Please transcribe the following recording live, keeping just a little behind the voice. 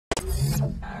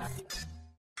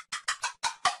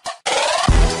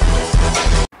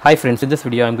Hi friends, in this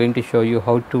video I'm going to show you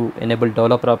how to enable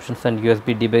developer options and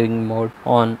USB debugging mode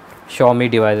on Xiaomi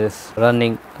devices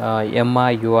running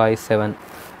MIUI 7.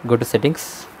 Go to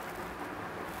settings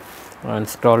and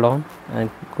scroll down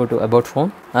and go to about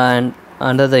phone, and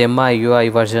under the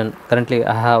MIUI version currently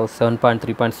I have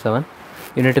 7.3.7.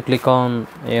 you need to click on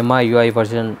MIUI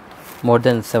version more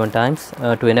than 7 times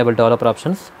to enable developer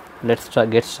options. Let's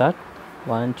get started.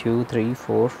 1 2 3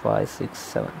 4 5 6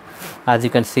 7. As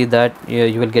you can see that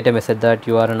you will get a message that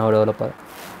you are now developer.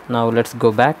 Now let's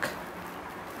go back,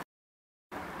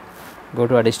 go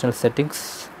to additional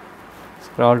settings,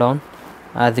 scroll down.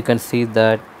 As you can see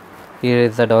that here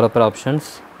is the developer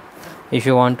options. If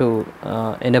you want to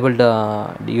enable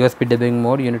the USB debugging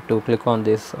mode, you need to click on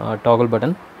this toggle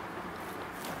button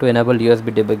to enable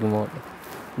USB debugging mode.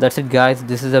 That's it guys,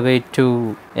 this is a way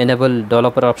to enable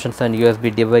developer options and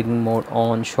USB debugging mode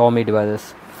on Xiaomi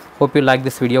devices. Hope you like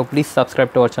this video. Please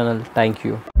subscribe to our channel. Thank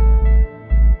you.